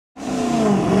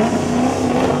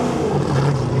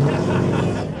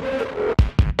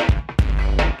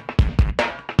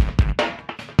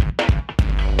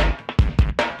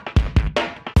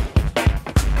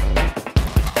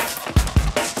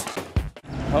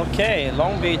Okay,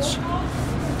 Long Beach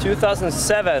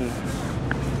 2007.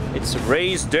 It's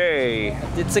race day.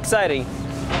 It's exciting.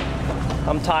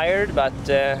 I'm tired, but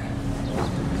I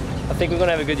think we're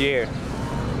gonna have a good year.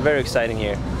 Very exciting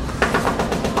year.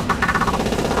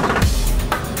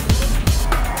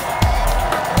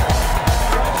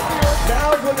 Now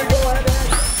we're gonna go ahead and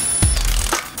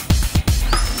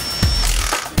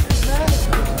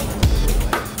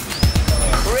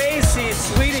Crazy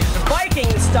Swedish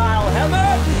Viking style helmet.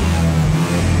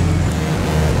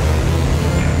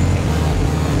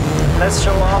 Let's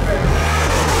show off.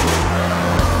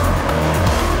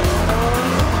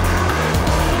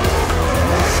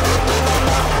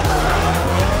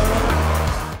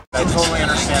 I totally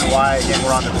understand why. Again,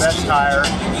 we're on the best tire,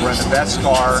 we're in the best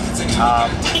car.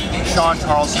 Sean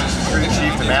Carlson is the crew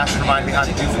chief, the mastermind behind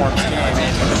the Form team.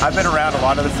 I've been around a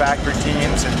lot of the factory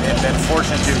teams and been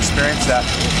fortunate to experience that.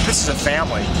 This is a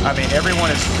family. I mean,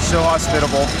 everyone is so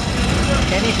hospitable.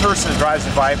 Any person that drives a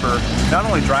Viper not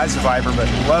only drives the Viper, but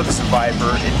loves the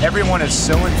Viper. And everyone is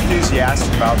so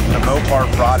enthusiastic about the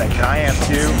Mopar product, and I am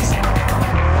too.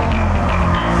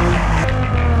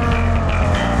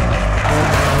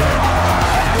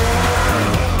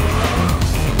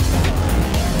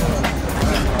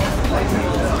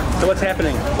 So what's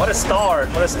happening? What a start,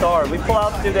 what a start. We pull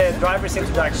out to the driver's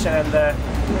introduction and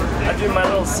I do my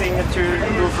little signature,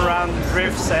 move around,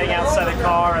 drifts, hang outside the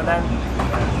car, and then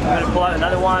I'm going to pull out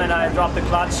another one and I drop the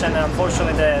clutch, and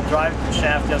unfortunately the drive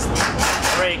shaft just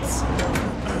breaks.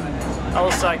 I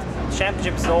was like,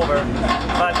 championship is over,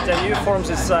 but the new forms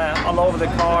is all over the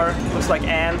car, looks like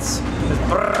ants. Just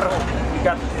brrr. You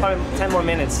got probably 10 more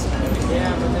minutes. Here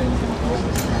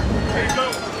you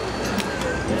go.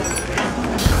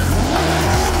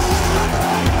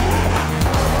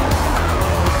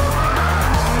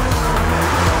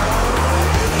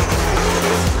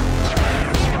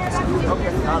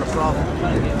 Not a problem.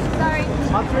 Sorry.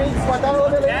 On three, squat down a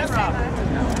little bit. Camera.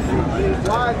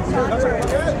 1, 2, 3,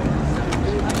 good.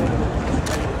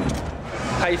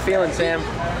 How you feeling, Sam?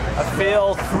 I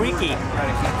feel freaky.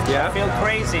 Yeah? I feel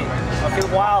crazy. I feel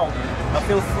wild. I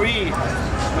feel free.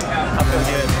 I feel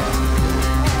good.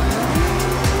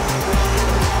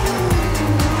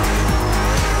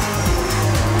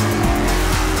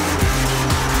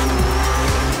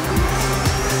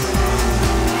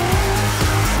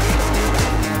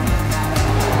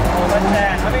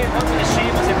 I mean, what the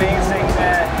machine was amazing. The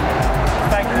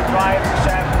fact that the drive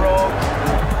shaft broke,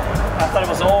 I thought it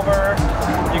was over.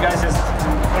 You guys just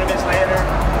 20 minutes later,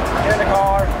 get in the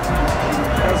car.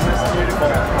 It was just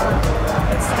beautiful.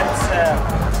 It's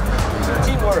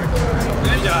teamwork.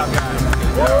 Good job, guys.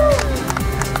 Woo!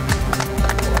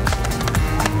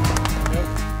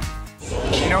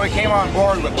 You know, we came on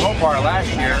board with Mopar last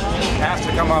year, asked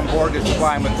to come on board to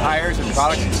supply them with tires and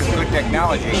products and some good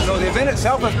technology. So the event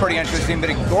itself was pretty interesting, but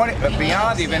going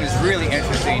beyond the event is really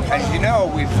interesting. As you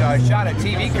know, we've shot a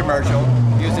TV commercial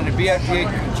using the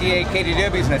BFGA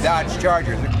KTWs and the Dodge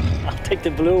Chargers. I'll take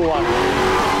the blue one.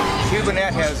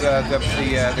 Cubanet has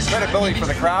the credibility for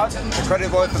the crowd, the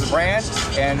credibility for the brand,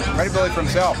 and credibility for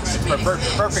himself. It's a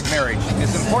perfect marriage.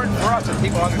 It's important for us that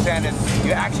people understand that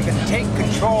you actually can take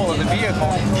control of the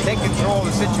vehicle, take control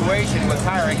of the situation with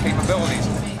tiring capabilities.